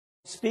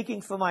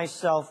Speaking for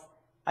myself,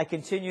 I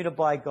continue to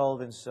buy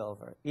gold and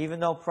silver. Even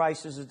though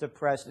prices are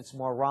depressed, it's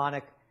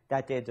moronic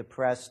that they're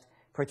depressed,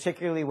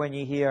 particularly when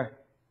you hear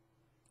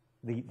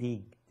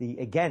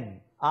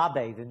again,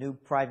 Abe, the new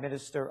prime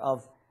minister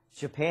of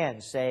Japan,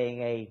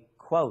 saying a,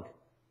 quote,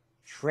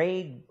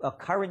 a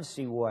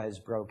currency war has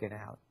broken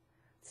out.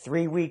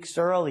 3 weeks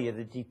earlier,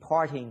 the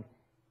departing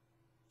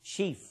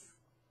chief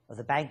of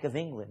the Bank of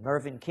England,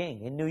 Mervyn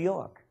King, in New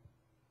York,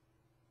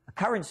 a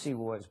currency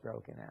war has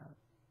broken out.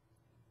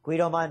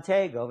 Guido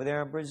Montego over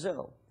there in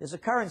Brazil, there's a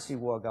currency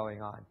war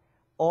going on.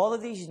 All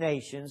of these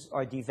nations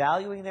are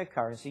devaluing their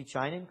currency,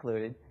 China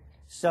included,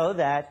 so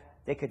that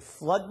they could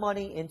flood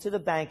money into the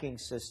banking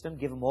system,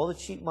 give them all the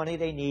cheap money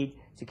they need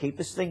to keep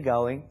this thing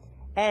going,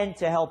 and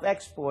to help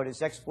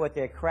exporters export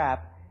their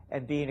crap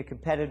and be in a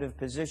competitive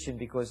position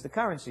because the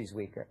currency's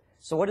weaker.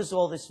 So what does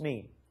all this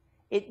mean?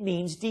 It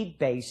means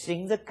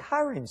debasing the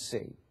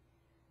currency.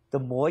 The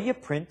more you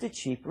print, the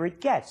cheaper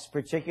it gets,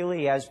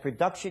 particularly as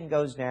production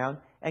goes down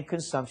and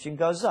consumption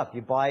goes up.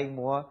 You're buying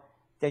more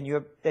than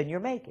you're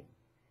making.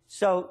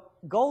 So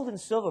gold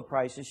and silver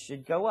prices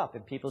should go up.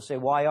 And people say,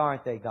 why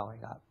aren't they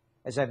going up?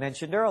 As I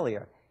mentioned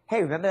earlier,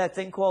 hey, remember that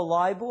thing called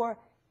LIBOR?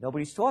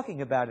 Nobody's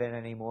talking about it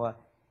anymore.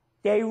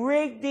 They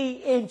rigged the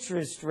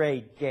interest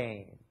rate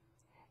game.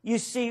 You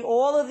see,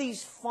 all of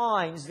these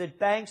fines that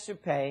banks are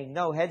paying,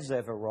 no heads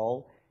ever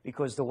roll,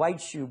 because the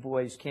white shoe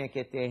boys can't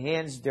get their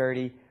hands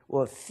dirty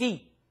or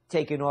feet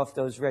taken off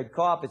those red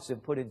carpets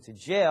and put into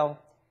jail.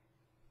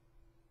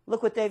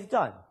 Look what they've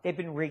done. They've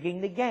been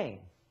rigging the game.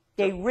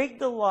 They rigged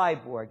the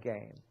LIBOR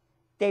game.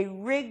 They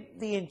rigged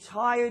the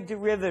entire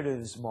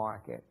derivatives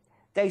market.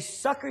 They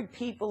suckered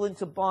people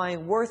into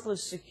buying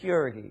worthless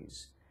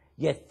securities.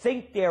 You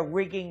think they're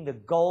rigging the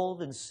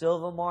gold and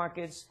silver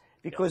markets?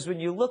 Because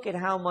when you look at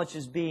how much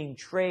is being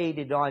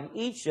traded on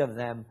each of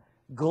them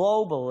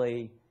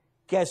globally,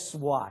 guess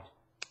what?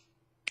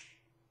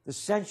 The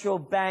central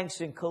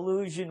banks, in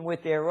collusion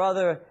with their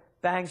other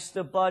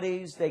bankster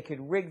buddies, they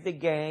could rig the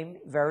game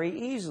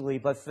very easily.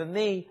 But for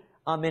me,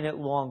 I'm in it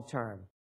long term.